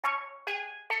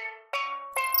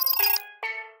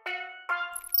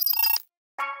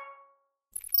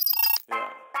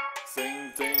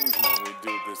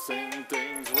the same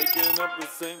things, waking up the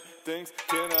same things.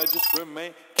 Can I just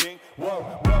remain king? Whoa,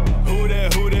 whoa. Who there,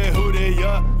 who there, who there,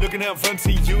 yeah? Looking out front,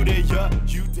 see you there, yeah.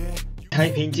 You there.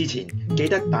 睇片之前記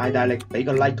得大力俾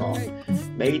個 like 我，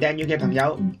未訂閱嘅朋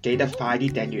友記得快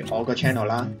啲訂閱我個 channel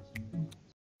啦。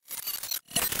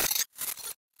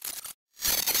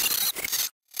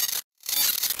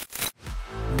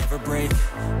Never break,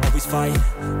 always fight,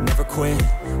 never quit,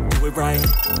 do it right,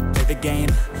 play the game,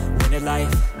 win it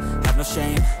life, have no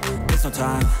shame, there's no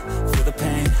time, feel the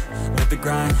pain, live the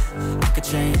grind, I could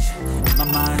change, in my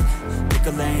mind, pick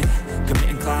a lane, commit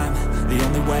and climb, the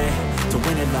only way to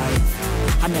win it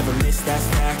life, I never miss, that's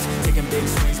fact, taking big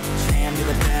swings, put your hand to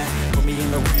the bat, put me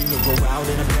in the ring, or go out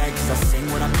in a bag, cause I sing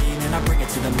what I mean and I bring it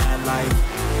to the mad light.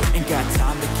 Ain't got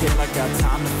time to kill, I got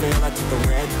time to feel. I took the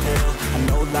red pill, I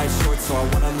know life's short so I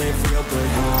wanna live real. But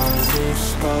how's it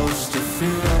supposed to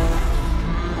feel?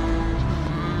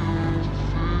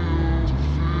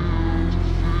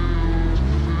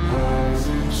 How's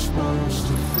it supposed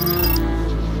to feel?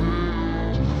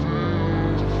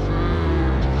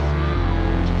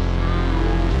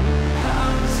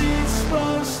 How's it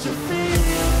supposed to feel?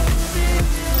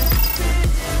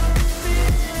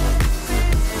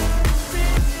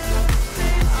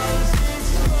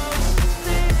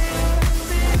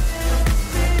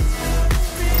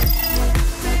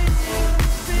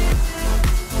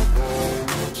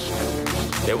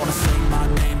 They wanna say my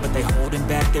name, but they holding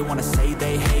back. They wanna say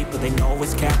they hate, but they know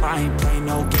it's cap. I ain't play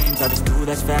no games, I just do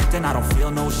that's fact. And I don't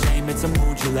feel no shame, it's a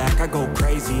mood you lack. I go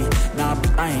crazy, nah,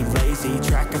 but I ain't lazy.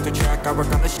 Track after track, I work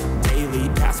on this shit daily.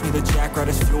 Pass me the jack, right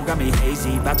as fuel, got me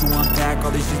hazy. About to unpack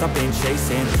all these shit I've been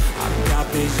chasing. I've got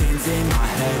visions in my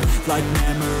head, like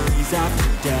memories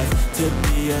after death. To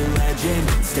be a legend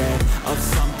instead of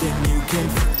something you can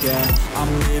forget.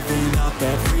 I'm living up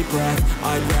every breath,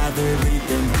 I'd rather lead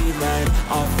than be led.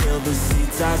 I'll fill the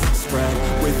seats as I spread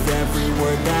with every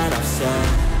word that I've said.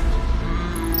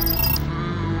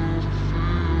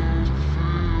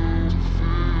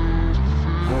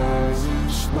 How's it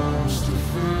supposed to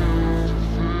feel?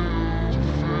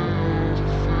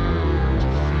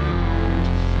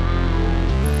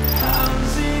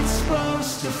 How's it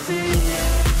supposed to feel?